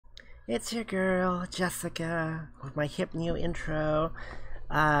It's your girl, Jessica, with my hip new intro,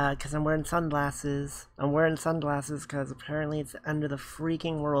 because I'm wearing sunglasses. I'm wearing sunglasses because apparently it's the end of the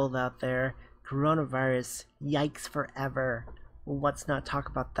freaking world out there. Coronavirus, yikes forever. Let's not talk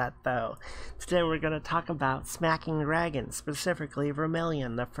about that though. Today we're going to talk about smacking dragons, specifically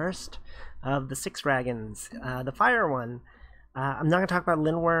Vermillion, the first of the 6 dragons, the fire one. I'm not going to talk about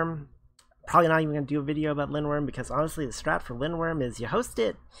Lindworm. Probably not even going to do a video about Lindworm because honestly the strat for Lindworm is you host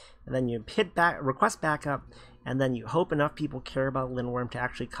it and then you hit back, request backup, and then you hope enough people care about Lindworm to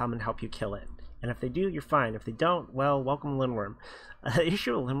actually come and help you kill it. And if they do, you're fine. If they don't, well, welcome Lindworm. The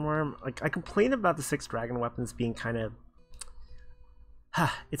issue with Lindworm, like I complain about the 6 dragon weapons being kind of...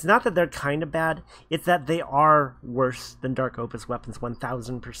 it's not that they're kind of bad, it's that they are worse than Dark Opus weapons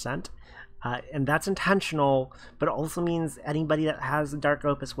 1000%. And that's intentional, but it also means anybody that has a Dark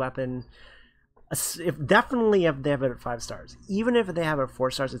Opus weapon, definitely if they have it at 5 stars. Even if they have it at 4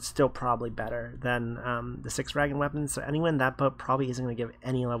 stars, it's still probably better than the 6 dragon weapons. So anyone in that boat probably isn't going to give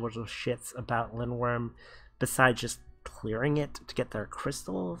any levels of shits about Lindworm besides just clearing it to get their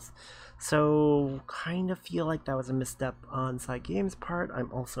crystals. So kind of feel like that was a misstep on Side Games' part.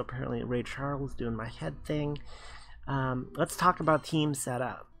 I'm also apparently Ray Charles doing my head thing. Let's talk about team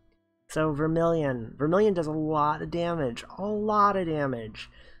setup. So Vermillion does a lot of damage,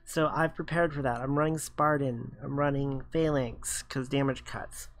 So I've prepared for that. I'm running Spartan, I'm running Phalanx, because damage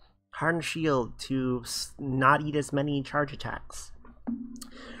cuts. Hardened Shield to not eat as many charge attacks.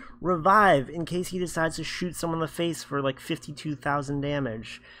 Revive, in case he decides to shoot someone in the face for like 52,000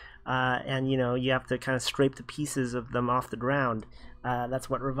 damage. And you know, you have to kind of scrape the pieces of them off the ground. That's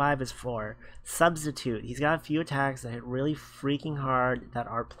what Revive is for. Substitute. He's got a few attacks that hit really freaking hard, that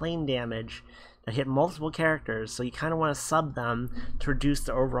are plain damage, that hit multiple characters, so you kind of want to sub them to reduce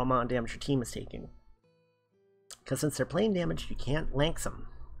the overall amount of damage your team is taking. Because since they're plain damage, you can't lanx them.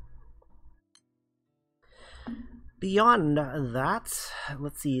 Beyond that,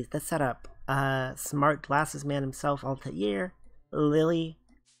 let's see, the setup. Smart Glasses Man himself, Altair, Lily,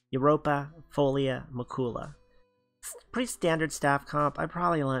 Europa, Folia, Makula. Pretty standard staff comp. I'd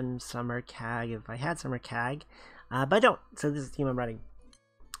probably run Summer Cag if I had Summer Cag, but I don't, so this is the team I'm running.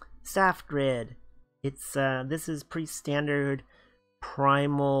 Staff grid. It's this is pretty standard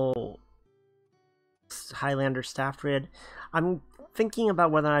primal Highlander staff grid. I'm thinking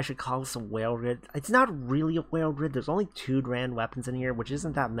about whether I should call this a whale grid. It's not really a whale grid. There's only 2 grand weapons in here, which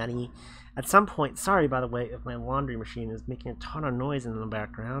isn't that many. At some point, sorry by the way if my laundry machine is making a ton of noise in the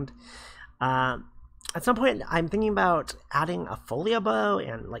background. At some point, I'm thinking about adding a Folia bow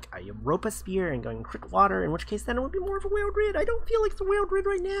and like a Europa spear and going crit water, in which case then it would be more of a whale grid. I don't feel like it's a whale grid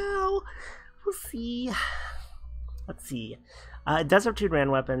right now. We'll see. Let's see. It does have 2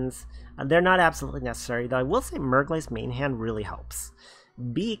 grand weapons. They're not absolutely necessary, though I will say Murglai's main hand really helps,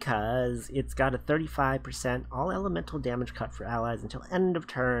 because it's got a 35% all elemental damage cut for allies until end of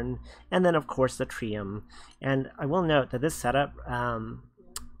turn, and then of course the Trium. And I will note that this setup,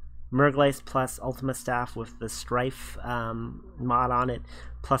 Murglai's plus Ultima Staff with the Strife mod on it,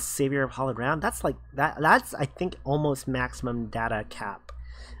 plus Savior of Hallowed Ground, that's like that's I think almost maximum data cap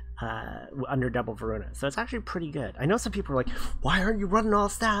under Double Verona. So it's actually pretty good. I know some people are like, why aren't you running all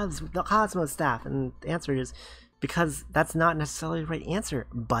staffs with the Cosmo staff? And the answer is because that's not necessarily the right answer,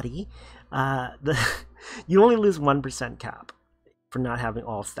 buddy. You only lose 1% cap for not having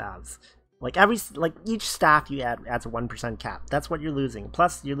all staffs. Like each staff you add adds a 1% cap. That's what you're losing.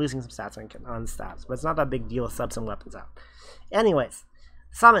 Plus you're losing some stats on staffs, but it's not that big deal to sub some weapons out. Anyways,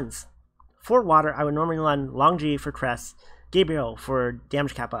 summons. For water, I would normally run Long G for Cress, Gabriel for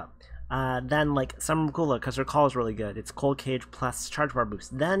damage cap up. Then like Summer Makula because her call is really good. It's Cold Cage plus charge bar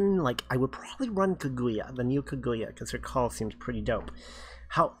boost. Then like I would probably run Kaguya, the new Kaguya, because her call seems pretty dope.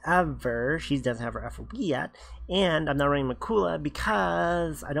 However, she doesn't have her FOB yet, and I'm not running Makula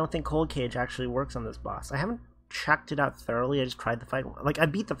because I don't think Cold Cage actually works on this boss. I haven't checked it out thoroughly. I just tried the fight. Like, I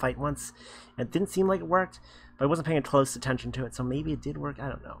beat the fight once, and it didn't seem like it worked, but I wasn't paying close attention to it, so maybe it did work. I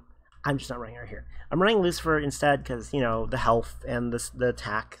don't know. I'm just not running her here. I'm running Lucifer instead because, you know, the health and the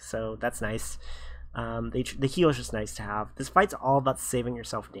attack, so that's nice. The heal is just nice to have. This fight's all about saving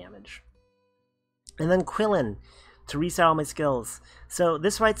yourself damage. And then Quillen, to reset all my skills. So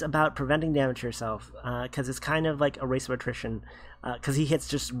this fight's about preventing damage to yourself, because it's kind of like a race of attrition, because he hits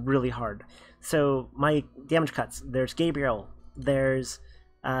just really hard. So my damage cuts, there's Gabriel, there's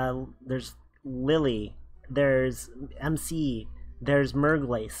Lily, there's MC, there's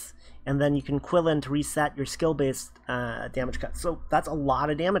Murglai's, and then you can Quillen to reset your skill-based damage cuts. So that's a lot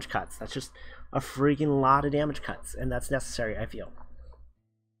of damage cuts. That's just a freaking lot of damage cuts, and that's necessary, I feel.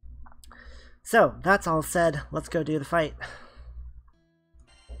 So, that's all said. Let's go do the fight.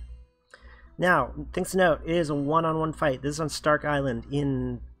 Now, things to note, it is a one-on-one fight. This is on Stark Island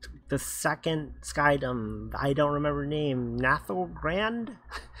in the second Skydom. I don't remember the name. Nathal Grand?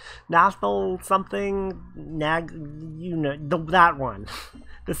 Nathal something? Nag, you know, that one.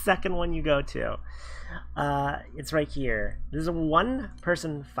 The second one you go to. It's right here. This is a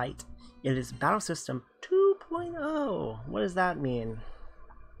one-person fight. It is Battle System 2.0. What does that mean?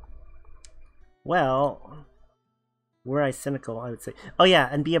 Well, were I cynical, I would say... Oh yeah,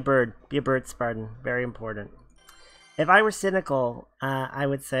 and be a bird. Be a bird, Spartan. Very important. If I were cynical, I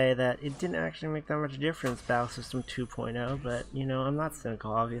would say that it didn't actually make that much difference, Battle System 2.0, but, you know, I'm not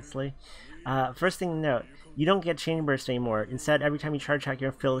cynical, obviously. First thing to note, you don't get Chain Burst anymore. Instead, every time you charge attack,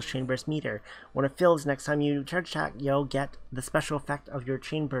 you'll fill this Chain Burst meter. When it fills, next time you charge attack, you'll get the special effect of your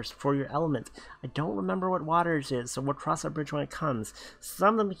Chain Burst for your element. I don't remember what Waters is, so we'll cross that bridge when it comes.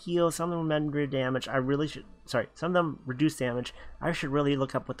 Some of them heal, some of them render damage. I really should... Sorry, some of them reduce damage. I should really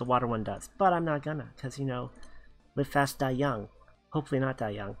look up what the water one does, but I'm not gonna, because, you know, live fast, die young. Hopefully not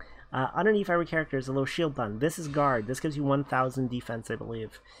die young. Underneath every character is a little shield button. This is guard. This gives you 1000 defense, I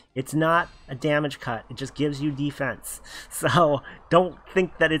believe. It's not a damage cut. It just gives you defense. So don't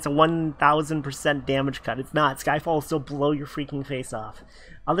think that it's a 1000% damage cut. It's not. Skyfall will still blow your freaking face off.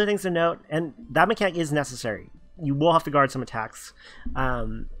 Other things to note, and that mechanic is necessary. You will have to guard some attacks,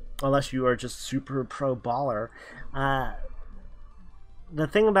 unless you are just super pro baller. The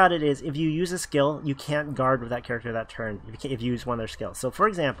thing about it is, if you use a skill, you can't guard with that character that turn, if you use one of their skills. So, for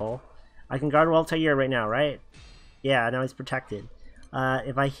example, I can guard Altair right now, right? Yeah, now he's protected.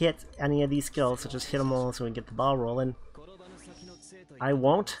 If I hit any of these skills, such as hit them all so we can get the ball rolling, I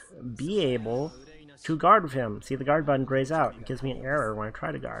won't be able to guard with him. See, the guard button grays out. It gives me an error when I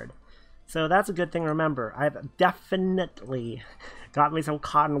try to guard. So that's a good thing to remember. I've definitely got myself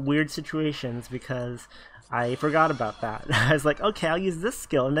caught in weird situations because I forgot about that. I was like, okay, I'll use this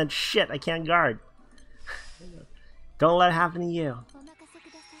skill, and then shit, I can't guard. Don't let it happen to you.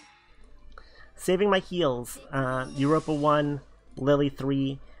 Saving my heals. Europa 1, Lily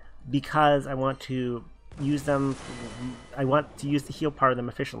 3, because I want to use them. I want to use the heal part of them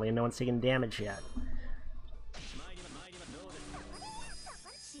efficiently, and no one's taken damage yet.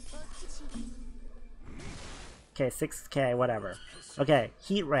 Okay, 6k, whatever. Okay,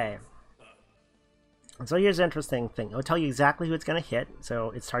 Heat Ray. So here's an interesting thing. It'll tell you exactly who it's going to hit, so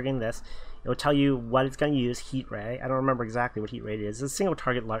it's targeting this. It'll tell you what it's going to use, Heat Ray. I don't remember exactly what Heat Ray is. It's a single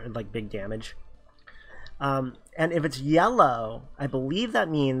target, like, big damage. And if it's yellow, I believe that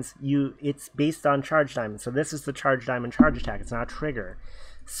means it's based on Charge Diamond. So this is the Charge Diamond charge attack. It's not a trigger.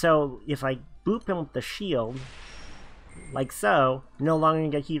 So if I boop him with the shield, like so, no longer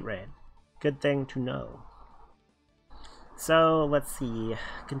going to get Heat Ray. Good thing to know. So, let's see.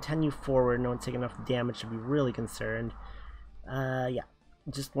 Continue forward. No one's taking enough damage to be really concerned. Yeah.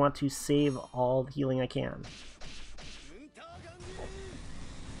 Just want to save all the healing I can.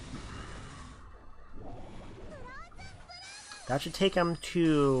 That should take him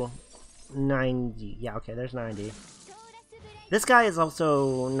to 90. Yeah, okay, there's 90. This guy is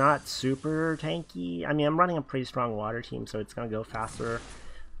also not super tanky. I mean, I'm running a pretty strong water team, so it's gonna go faster.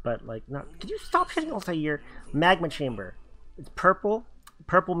 But, like, not... Could you stop hitting Altair? Magma Chamber. It's purple.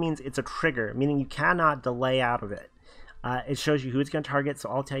 Purple means it's a trigger, meaning you cannot delay out of it. It shows you who it's going to target, so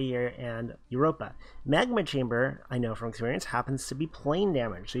Altair and Europa. Magma Chamber, I know from experience, happens to be plain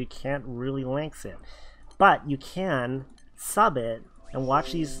damage, so you can't really length it. But you can sub it and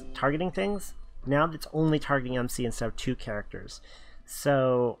watch these targeting things. Now it's only targeting MC instead of 2 characters.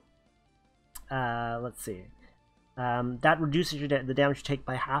 So, let's see. That reduces the damage you take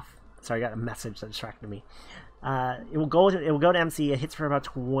by half. Sorry, I got a message that distracted me. It will go to MC. It hits for about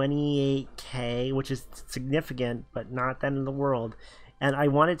 28k, which is significant, but not the end of the world. And I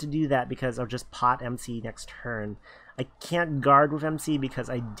wanted to do that because I'll just pot MC next turn. I can't guard with MC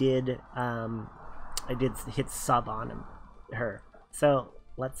because I did hit sub on her. So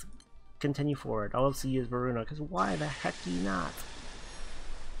let's continue forward. I'll also use Bruno because why the heck do you not?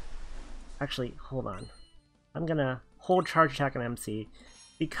 Actually, hold on. I'm gonna hold charge attack on MC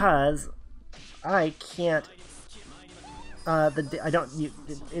because I can't.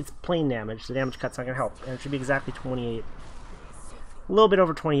 It's plain damage. The damage cut's not gonna help, and it should be exactly 28. A little bit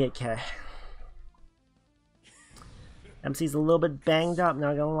over 28k. MC's a little bit banged up,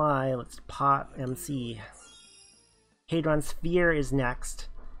 not gonna lie. Let's pot MC. Hadron Sphere is next.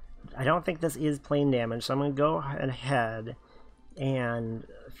 I don't think this is plain damage, so I'm gonna go ahead and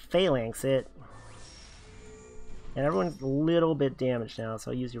phalanx it. And everyone's a little bit damaged now,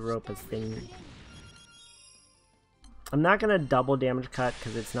 so I'll use Europa's thing. I'm not going to double damage cut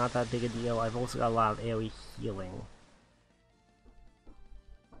because it's not that big a deal. I've also got a lot of AoE healing.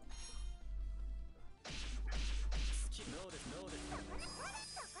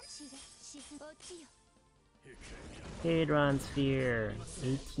 Hadron Sphere,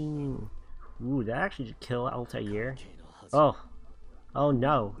 18. Ooh, that actually should kill Altair. Oh. Oh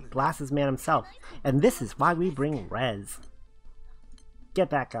no, Blast is man himself. And this is why we bring Rez. Get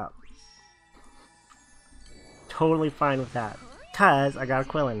back up. Totally fine with that. Cause I got a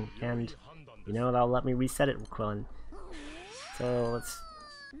Quillin, and you know that'll let me reset it with Quillin. So let's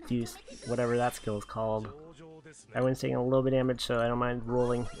do whatever that skill is called. Everyone's taking a little bit of damage, so I don't mind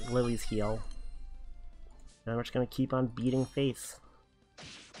rolling Lily's heal. And I'm just gonna keep on beating face.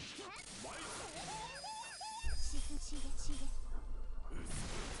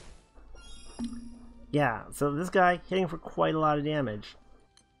 Yeah, so this guy hitting for quite a lot of damage.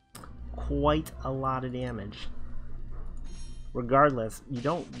 Quite a lot of damage. Regardless, you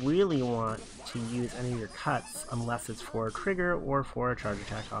don't really want to use any of your cuts unless it's for a trigger or for a charge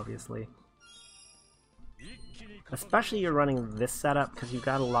attack, obviously. Especially you're running this setup because you've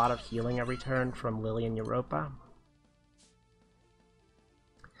got a lot of healing every turn from Lily and Europa.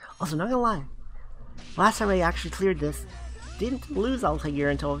 Also, not gonna lie, last time I actually cleared this, didn't lose Altair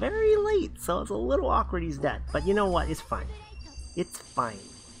until very late, so it's a little awkward he's dead. But you know what? It's fine. It's fine.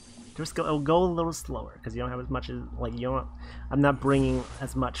 Just it'll go a little slower because you don't have as much as like you don't. I'm not bringing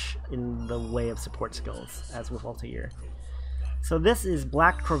as much in the way of support skills as with Altair. So this is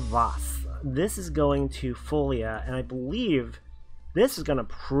Black Crevasse. This is going to Folia, and I believe this is gonna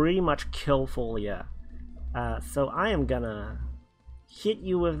pretty much kill Folia. So I am gonna hit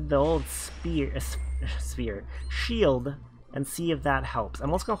you with the old shield. And see if that helps.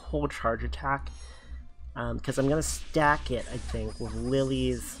 I'm also going to hold charge attack because I'm going to stack it, I think, with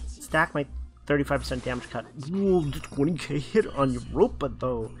Lily's. Stack my 35% damage cut. Ooh, just 20k hit on Europa,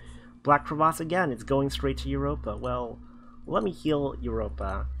 though. Black Crevasse again, it's going straight to Europa. Well, let me heal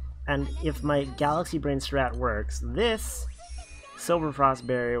Europa. And if my Galaxy Brain strat works, this Silver Frost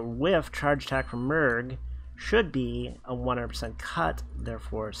Barrier with charge attack from Merg should be a 100% cut,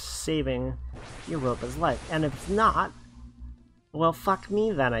 therefore saving Europa's life. And if it's not, well, fuck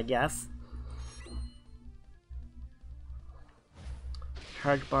me then, I guess.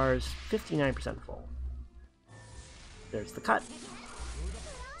 Charge bars, 59% full. There's the cut.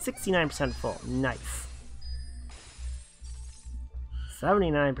 69% full. Nice.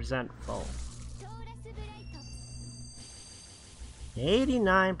 79% full.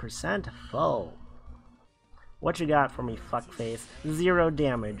 89% full. What you got for me, fuckface? 0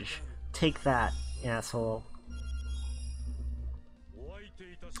 damage. Take that, asshole.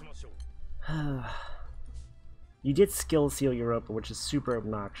 You did skill seal Europa, which is super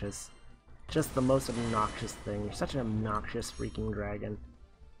obnoxious. Just the most obnoxious thing. You're such an obnoxious freaking dragon.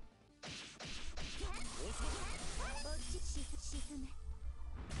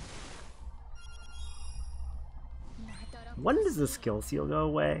 When does the skill seal go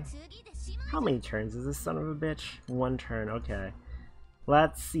away? How many turns is this son of a bitch? 1 turn, okay.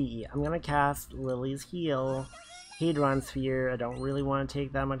 Let's see. I'm gonna cast Lily's heal. Hadron Sphere, I don't really want to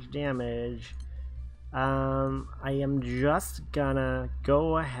take that much damage. I am just gonna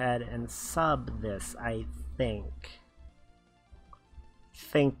go ahead and sub this, I think.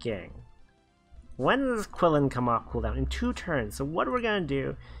 Thinking. When does Quillin come off cooldown? In 2 turns. So what we're gonna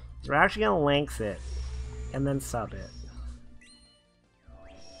do is we're actually gonna Lynx it and then sub it.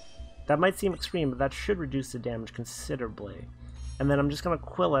 That might seem extreme, but that should reduce the damage considerably. And then I'm just gonna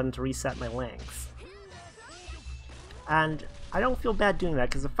Quillin to reset my Lynx. And I don't feel bad doing that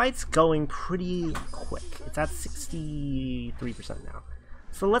because the fight's going pretty quick. It's at 63% now.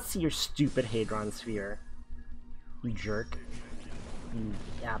 So let's see your stupid Hadron Sphere. You jerk. You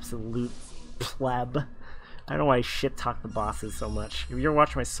absolute pleb. I don't know why I shit-talk the bosses so much. If you're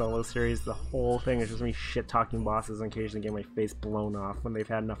watching my solo series, the whole thing is just me shit-talking bosses and occasionally getting my face blown off when they've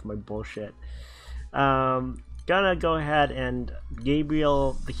had enough of my bullshit. Gonna go ahead and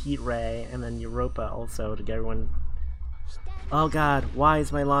Gabriel the Heat Ray and then Europa also to get everyone. Oh god, why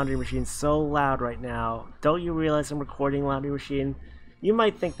is my laundry machine so loud right now? Don't you realize I'm recording laundry machine? You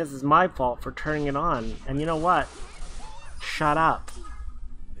might think this is my fault for turning it on, and you know what? Shut up.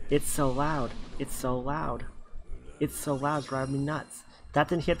 It's so loud. It's so loud. It's so loud, it's driving me nuts. That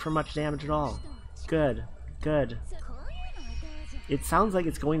didn't hit for much damage at all. Good. Good. It sounds like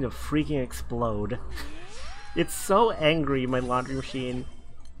it's going to freaking explode. It's so angry, my laundry machine.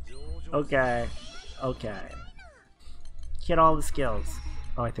 Okay. Okay. Hit all the skills.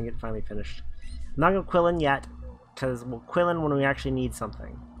 Oh, I think it finally finished. I'm not gonna Quillin yet, because we'll Quillin when we actually need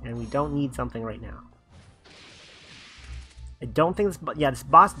something. And we don't need something right now. I don't think this... Yeah, this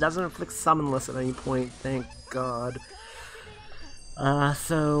boss doesn't inflict summonless at any point, thank god.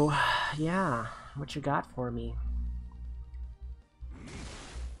 So... Yeah. What you got for me?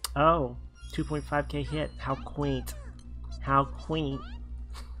 Oh. 2.5k hit. How quaint. How quaint.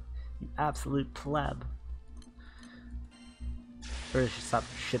 You absolute pleb. Or should stop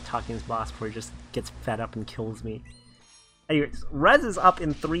shit-talking his boss before he just gets fed up and kills me. Anyways, Rez is up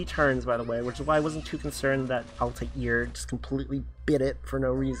in 3 turns, by the way, which is why I wasn't too concerned that Alta Ear just completely bit it for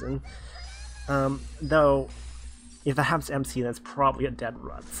no reason. Though, if that happens to MC, that's probably a dead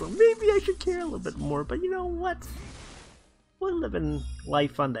run, so maybe I should care a little bit more, but you know what? We're living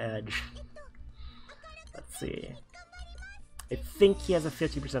life on the edge. Let's see. I think he has a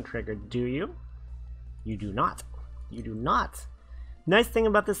 50% trigger. Do you? You do not. You do not. Nice thing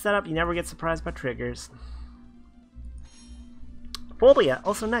about this setup, you never get surprised by triggers. Phobia,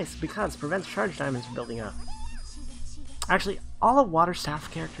 also nice, because prevents charge diamonds from building up. Actually, all the Water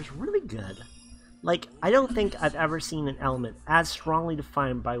Staff characters are really good. Like, I don't think I've ever seen an element as strongly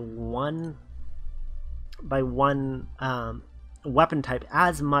defined by one weapon type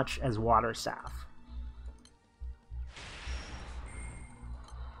as much as Water Staff.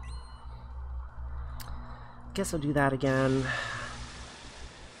 Guess I'll do that again.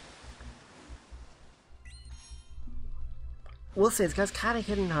 We'll say this guy's kind of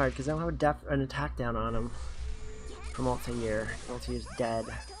hitting hard because I don't have an attack down on him from Altair. Altair's dead.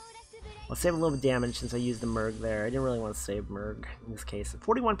 I'll save a little bit of damage since I used the Merg there. I didn't really want to save Merg in this case.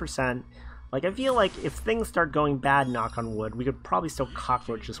 41%. Like, I feel like if things start going bad, knock on wood, we could probably still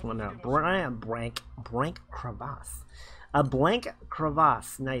cockroach this one out. Blank crevasse. A blank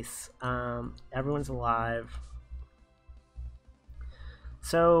crevasse. Nice. Everyone's alive.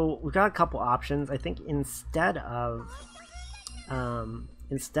 So we've got a couple options. I think instead of I'll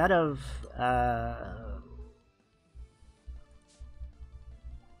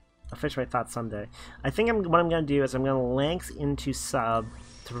finish my thoughts someday. I think what I'm going to do is I'm going to Lanx into sub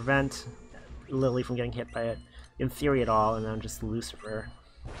to prevent Lily from getting hit by it, in theory at all, and then just Lucifer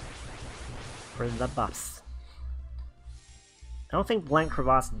for the buffs. I don't think Blank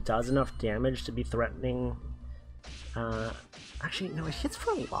Crevasse does enough damage to be threatening. Actually, no, it hits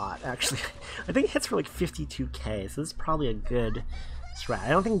for a lot, actually. I think it hits for like 52k, so this is probably a good strat. I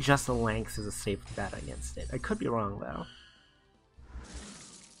don't think just the Lanx is a safe bet against it. I could be wrong, though.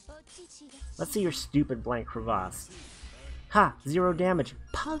 Let's see your stupid Blank Crevasse. Ha! 0 damage.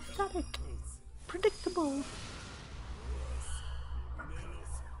 Pathetic! Predictable!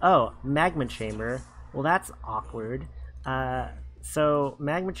 Oh, Magma Chamber. Well, that's awkward. So,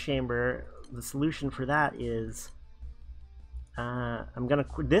 Magma Chamber, the solution for that is... I'm gonna...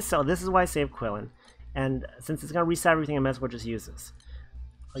 this is why I saved Quillen. And since it's gonna reset everything, I might as well just use this.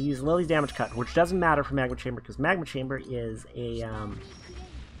 I'll use Lily's Damage Cut, which doesn't matter for Magma Chamber, because Magma Chamber is a...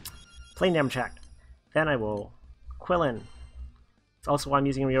 plain damage check. Then I will Quillen. It's also why I'm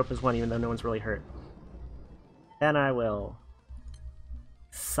using Reopen's 1, even though no one's really hurt. Then I will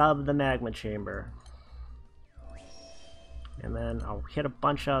sub the Magma Chamber. And then I'll hit a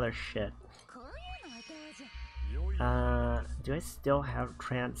bunch of other shit. Do I still have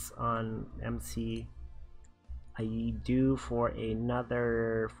Trance on MC? I do for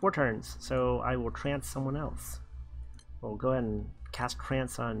another 4 turns, so I will Trance someone else. We'll go ahead and cast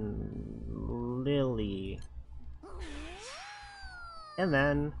Trance on Lily. And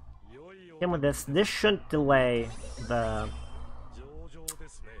then him with this. This shouldn't delay the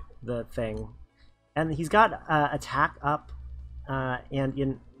thing. And he's got attack up,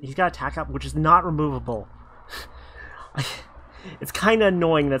 he's got attack up, which is not removable. It's kind of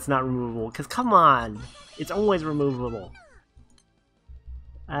annoying that's not removable, because come on, it's always removable.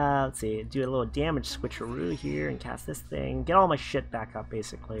 Let's see, do a little damage switcheroo here and cast this thing. Get all my shit back up,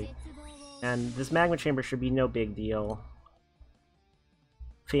 basically. And this Magma Chamber should be no big deal.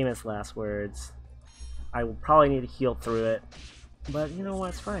 Famous last words. I will probably need to heal through it. But you know what,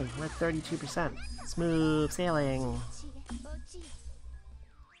 it's fine. We're at 32%. Smooth sailing.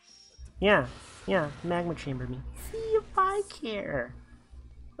 Yeah, Magma Chamber me. See if I care.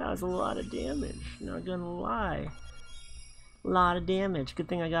 That was a lot of damage, not gonna lie. A lot of damage. Good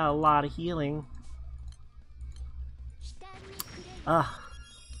thing I got a lot of healing.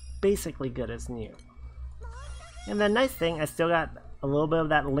 Basically good as new. And the nice thing, I still got a little bit of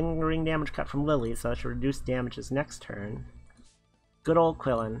that lingering damage cut from Lily, so I should reduce damages next turn. Good old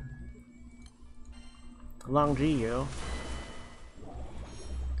Quillen. Long G you.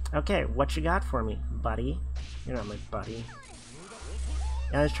 Okay, what you got for me, buddy? You're not my buddy.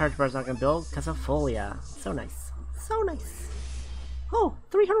 And this charge bar's not gonna build because of Folia. So nice. So nice. Oh,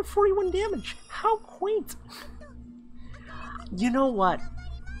 341 damage. How quaint. You know what?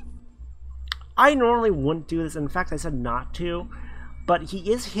 I normally wouldn't do this. In fact, I said not to. but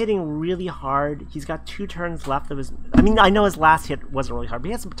he is hitting really hard. He's got 2 turns left of his... I mean, I know his last hit wasn't really hard, but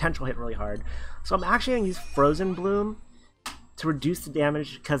he has the potential to hit really hard. So I'm actually going to use Frozen Bloom to reduce the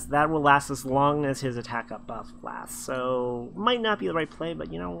damage, because that will last as long as his attack up buff lasts. So, might not be the right play, but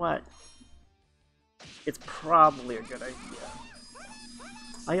you know what? It's probably a good idea.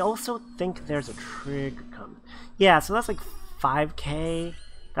 I also think there's a trigger coming. Yeah, so that's like 5k.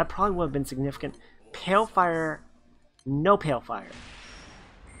 That probably would have been significant. Pale Fire, no Pale Fire.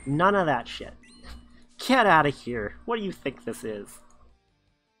 None of that shit. Get out of here. What do you think this is?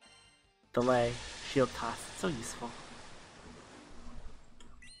 Delay, shield toss, so useful.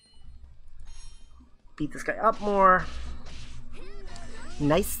 Beat this guy up more.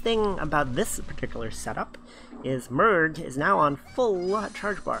 Nice thing about this particular setup is Merg is now on full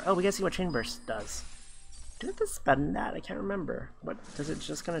charge bar. Oh, we gotta see what Chain Burst does. Do I have to spend that? I can't remember. What does it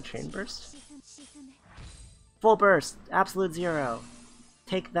just gonna Chain Burst? Full burst, absolute 0.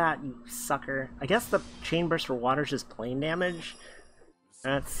 Take that, you sucker. I guess the Chain Burst for water is just plain damage.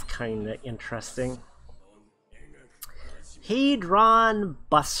 That's kinda interesting. Hadron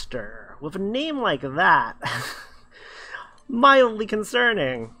Buster. With a name like that, mildly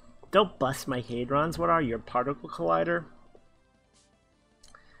concerning. Don't bust my Hadrons. What are you, a particle collider?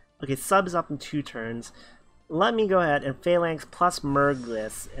 Okay, sub's up in 2 turns. Let me go ahead and Phalanx plus Merg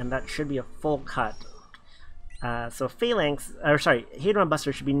this, and that should be a full cut. So Phalanx, or sorry, Hadron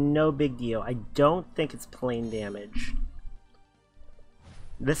Buster should be no big deal. I don't think it's plain damage.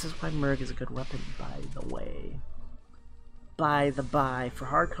 This is why Merg is a good weapon, by the way. By the by, for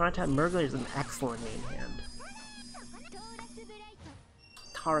hard contact, Mergler is an excellent main hand.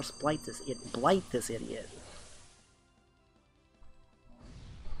 Taurus, blight this idiot.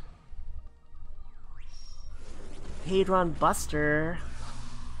 Hadron Buster.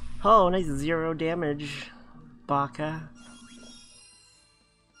 Oh, nice 0 damage, Baka.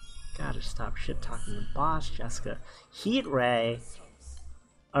 Gotta stop shit talking the boss, Jessica. Heat Ray.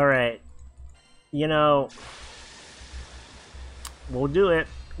 Alright. You know, we'll do it.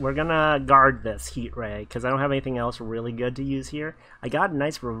 We're gonna guard this Heat Ray, because I don't have anything else really good to use here. I got a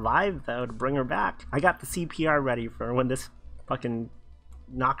nice revive, though, to bring her back. I got the CPR ready for when this fucking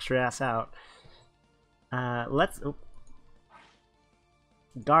knocks her ass out. Let's... Oh.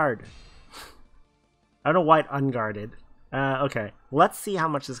 Guard. I don't know why it unguarded. Okay. Let's see how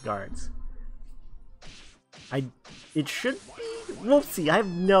much this guards. It should be... We'll see. I have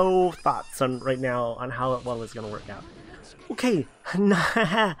no thoughts on right now on how well it's gonna work out. Okay,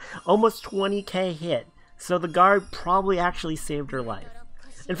 almost 20k hit. So the guard probably actually saved her life.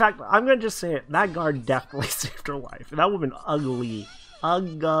 In fact, I'm gonna just say it, that guard definitely saved her life. That would have been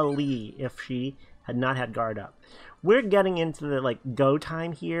ugly if she had not had guard up. We're getting into the like go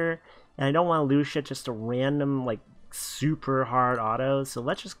time here, and I don't want to lose shit just to random like super hard autos. So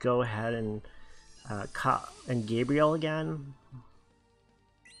let's just go ahead and cut and Gabriel again.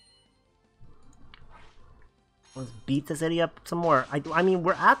 Let's beat this idiot up some more. I mean,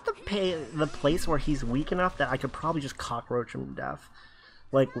 we're at the place where he's weak enough that I could probably just cockroach him to death.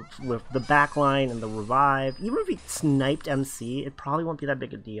 Like, with the backline and the revive. Even if he sniped MC, it probably won't be that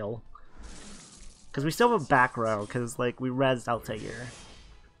big a deal. Because we still have a back row, because, like, we rezzed Altair.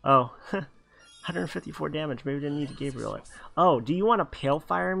 Oh, 154 damage. Maybe we didn't need to Gabriel it. Oh, do you want to Pale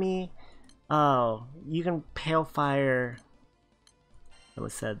Fire me? Oh, you can Pale Fire... It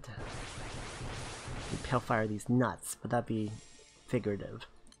was said... Pale Fire these nuts, but that'd be figurative.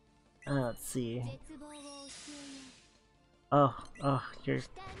 Let's see. Oh, you're...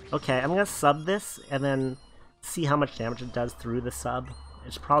 Okay, I'm gonna sub this, and then see how much damage it does through the sub.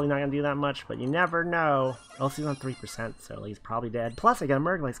 It's probably not gonna do that much, but you never know. Also, he's on 3%, so he's probably dead. Plus, I got a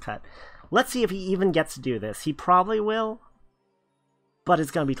Murglai's cut. Let's see if he even gets to do this. He probably will, but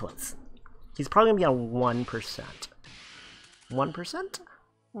it's gonna be close. He's probably gonna be on 1%. 1%?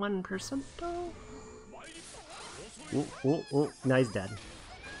 1%? Oh. Ooh, now he's dead.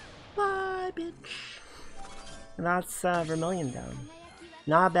 Bye, bitch. And that's Vermillion down.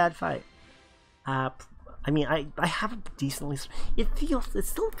 Not a bad fight. I mean, I have a decently... It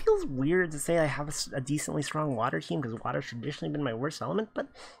still feels weird to say I have a decently strong water team, because water's traditionally been my worst element, but,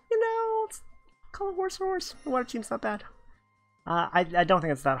 you know, call it horse or horse. The water team's not bad. I don't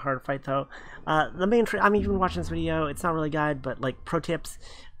think it's that hard to fight, though. The main... I'm even watching this video. It's not really a guide, but, like, pro tips.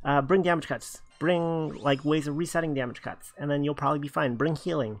 Bring damage cuts. Bring, like, ways of resetting damage cuts, and then you'll probably be fine. Bring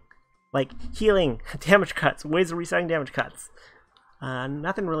healing. Like, healing, damage cuts, ways of resetting damage cuts.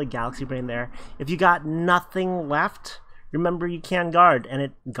 Nothing really Galaxy Brain there. If you got nothing left, remember you can guard,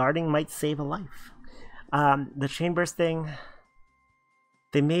 and guarding might save a life. The Chain Burst thing,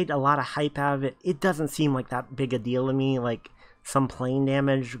 they made a lot of hype out of it. It doesn't seem like that big a deal to me. Like, some plane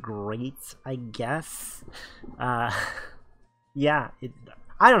damage, great, I guess. Yeah,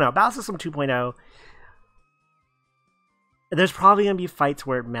 I don't know. Battle System 2.0, there's probably going to be fights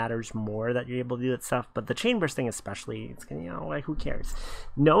where it matters more that you're able to do that stuff, but the chain burst thing especially, it's going to, you know, like, who cares?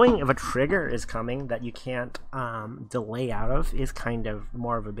 Knowing if a trigger is coming that you can't delay out of is kind of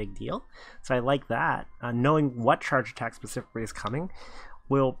more of a big deal. So I like that. Knowing what charge attack specifically is coming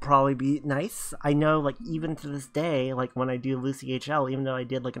will probably be nice. I know, like, even to this day, like, when I do Lucy HL, even though I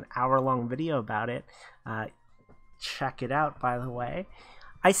did, like, an hour-long video about it, check it out, by the way,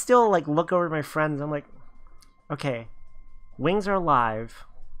 I still, like, look over to my friends, I'm like, okay, Wings are live.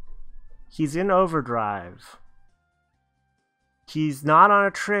 He's in overdrive. He's not on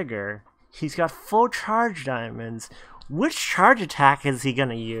a trigger. He's got full charge diamonds. Which charge attack is he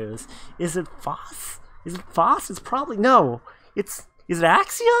gonna use? Is it Foss? Is it Foss? It's probably no. Is it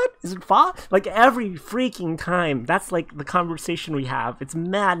Axion? Is it Foss? Like every freaking time. That's like the conversation we have. It's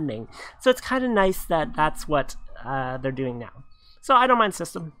maddening. So it's kind of nice that that's what they're doing now. So I don't mind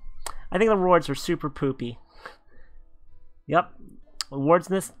system. I think the rewards are super poopy. Yep, awards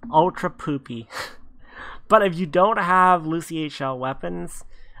in this ultra poopy. But if you don't have Lucy HL weapons,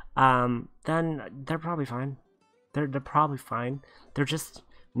 then they're probably fine. They're probably fine. They're just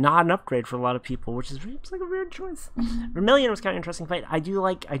not an upgrade for a lot of people, which is like a weird choice. Vermillion was kind of an interesting fight. I do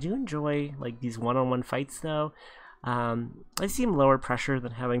enjoy like these one-on-one fights though. They seem lower pressure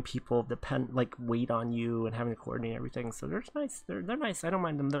than having people wait on you and having to coordinate everything. So they're nice. They're nice. I don't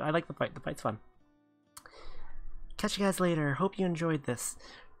mind them. I like the fight. The fight's fun. Catch you guys later. Hope you enjoyed this.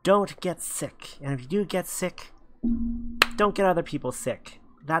 Don't get sick. And if you do get sick, don't get other people sick.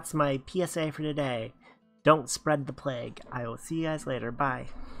 That's my PSA for today. Don't spread the plague. I will see you guys later. Bye.